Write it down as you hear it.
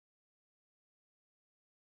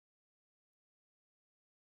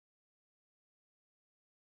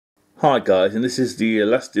Hi guys, and this is the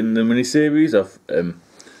last in the mini-series of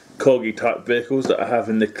Corgi type vehicles that I have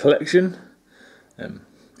in the collection.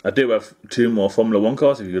 I do have two more Formula 1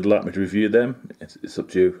 cars if you'd like me to review them. It's up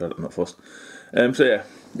to you, I'm not fussed. So yeah,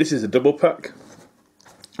 this is a double pack.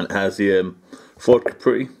 It has the Ford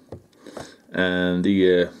Capri and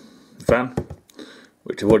the van,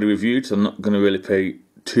 which I've already reviewed, so I'm not going to really pay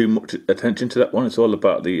too much attention to that one. It's all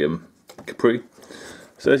about the Capri.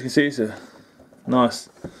 So as you can see, it's a nice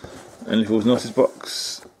Only Fools and Horses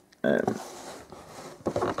box. Yeah,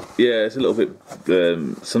 it's a little bit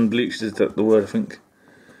sun bleached, is that the word, I think.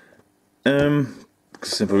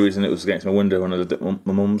 Simple reason it was against my window when I lived at my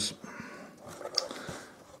mum's.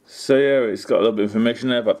 So yeah, it's got a little bit of information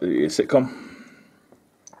there about the sitcom.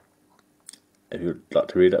 If you'd like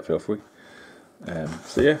to read that, feel free.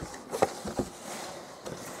 So yeah.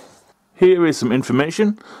 Here is some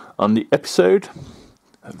information on the episode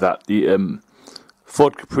that the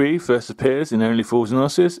Ford Capri first appears in Only Fools and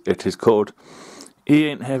Horses. It is called He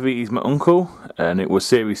Ain't Heavy, He's My Uncle, and it was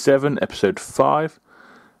Series 7, Episode 5,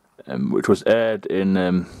 which was aired in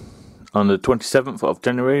on the 27th of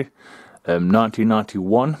January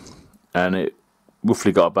 1991, and it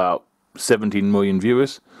roughly got about 17 million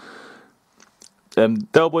viewers.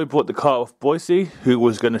 Delboy bought the car off Boise, who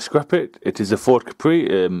was going to scrap it. It is a Ford Capri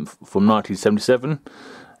from 1977.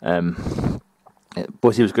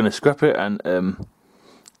 Boise was going to scrap it and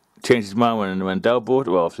changed his mind when Del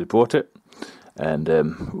obviously bought it. And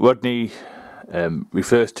Rodney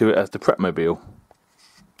refers to it as the Pratmobile.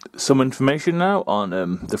 Some information now on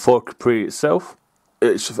the Ford Capri itself.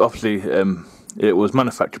 It's obviously it was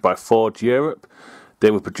manufactured by Ford Europe.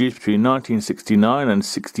 They were produced between 1969 and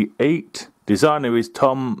 68. Designer is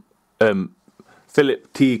Tom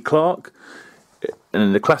Philip T. Clark,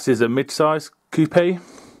 and the class is a mid-size coupe.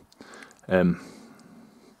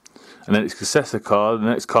 And then its successor car, the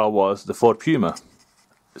next car was the Ford Puma.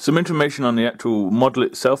 Some information on the actual model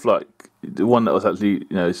itself, like the one that was actually,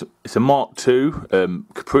 it's a Mark II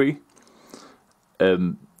Capri.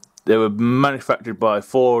 They were manufactured by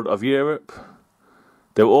Ford of Europe.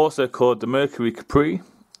 They were also called the Mercury Capri.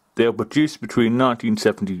 They were produced between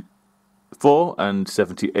 1974 and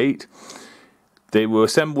 78. They were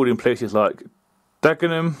assembled in places like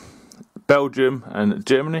Dagenham, Belgium and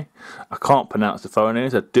Germany. I can't pronounce the foreign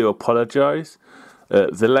names, I do apologise.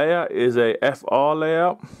 The layout is a FR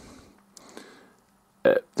layout.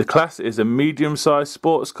 The class is a medium-sized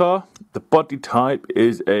sports car. The body type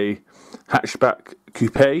is a hatchback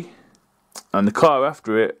coupe. And the car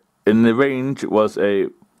after it in the range was a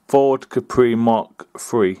Ford Capri Mark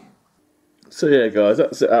III. So yeah guys,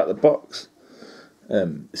 that's it out of the box.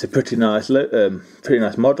 It's a pretty nice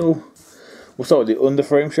model. We'll start with the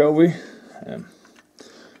underframe, shall we? Turn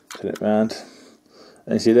it round.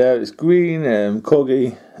 And you see there, it's green,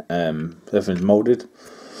 Corgi, everything's moulded.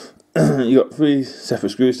 You got 3 separate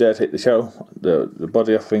screws there to take the shell, the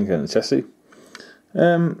body, I think, and the chassis.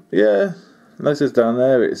 Yeah, like it's down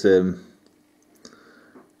there, it's Only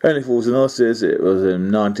Fools and Horses. It was in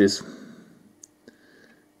 90s.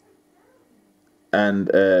 And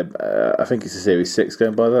I think it's a Series 6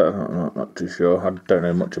 going by that. I'm not too sure. I don't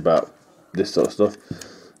know much about this sort of stuff.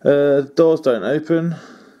 Doors don't open,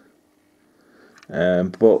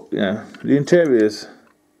 but the interior is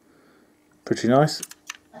pretty nice.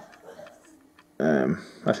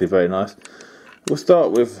 Actually, very nice. We'll start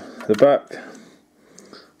with the back.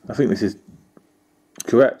 I think this is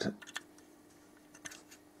correct.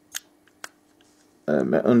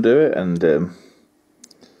 Undo it, and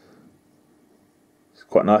it's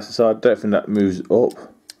quite nice inside. I don't think that moves up.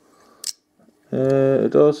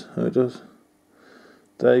 It does. Oh, it does.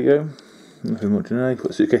 There you go. Nothing much in there. You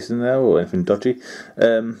put a suitcase in there or anything dodgy.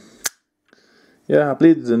 Yeah, I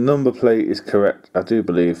believe the number plate is correct. I do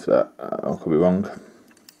believe that. I could be wrong.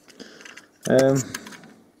 You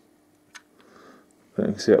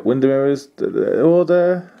can see that window mirrors. They're all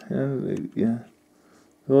there. Yeah,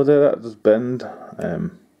 they're all there. That does bend.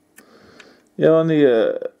 Yeah, on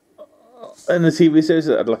the in the TV series,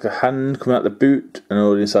 it had like a hand coming out the boot, and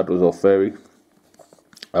all the inside was all furry.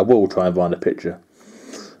 I will try and find a picture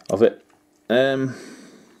of it. The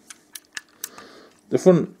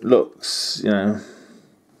front looks,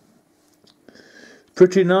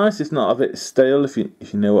 pretty nice. It's not a bit stale, if you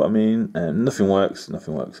know what I mean. Nothing works at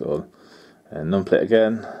all. Number plate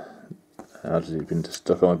again. I've just been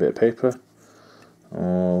stuck on a bit of paper.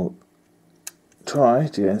 I'll try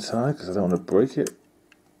to get inside because I don't want to break it.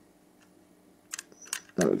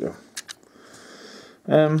 There we go.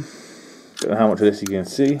 Don't know how much of this you can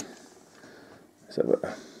see. So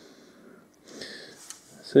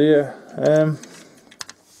yeah,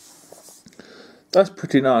 That's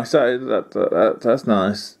pretty nice. That's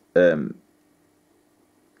nice.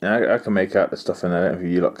 I can make out the stuff in there. I don't know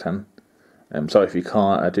if you lot can. Sorry if you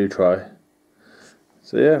can't. I do try.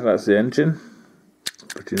 So yeah, that's the engine.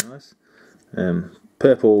 Pretty nice.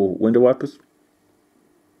 Purple window wipers.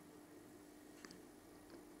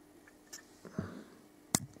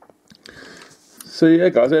 So yeah,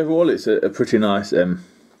 guys. Overall, it's a pretty nice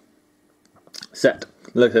set.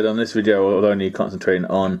 Like I said, on this video, I'll only concentrate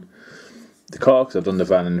on the car because I've done the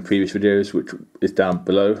van in the previous videos, which is down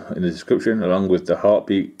below in the description, along with the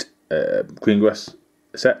Heartbeat Greengrass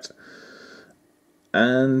set,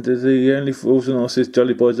 and the only Fools and Horses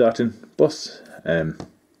Jolly Boys Out in Bus,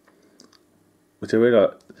 which I really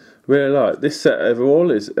like. Really like. This set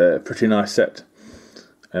overall is a pretty nice set.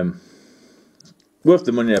 Worth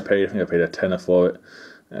the money I paid. I think I paid a tenner for it.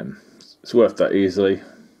 It's worth that easily.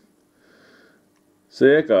 So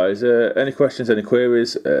yeah, guys. Any questions? Any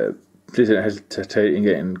queries? Please don't hesitate in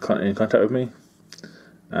getting in contact with me,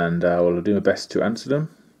 and I will do my best to answer them.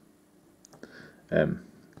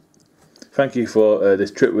 Thank you for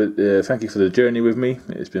this trip thank you for the journey with me.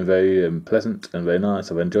 It's been very pleasant and very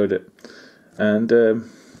nice. I've enjoyed it. And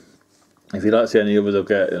if you'd like to see any others I've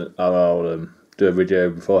got, I'll do a video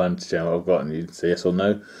beforehand to show what I've got, and you can say yes or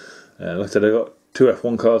no. Like I said, I've got 2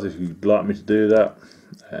 F1 cars if you'd like me to do that.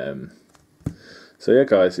 So yeah,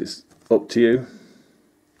 guys, it's up to you.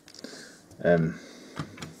 So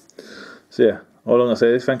yeah, all I'm going to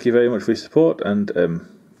say is thank you very much for your support, and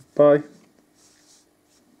bye.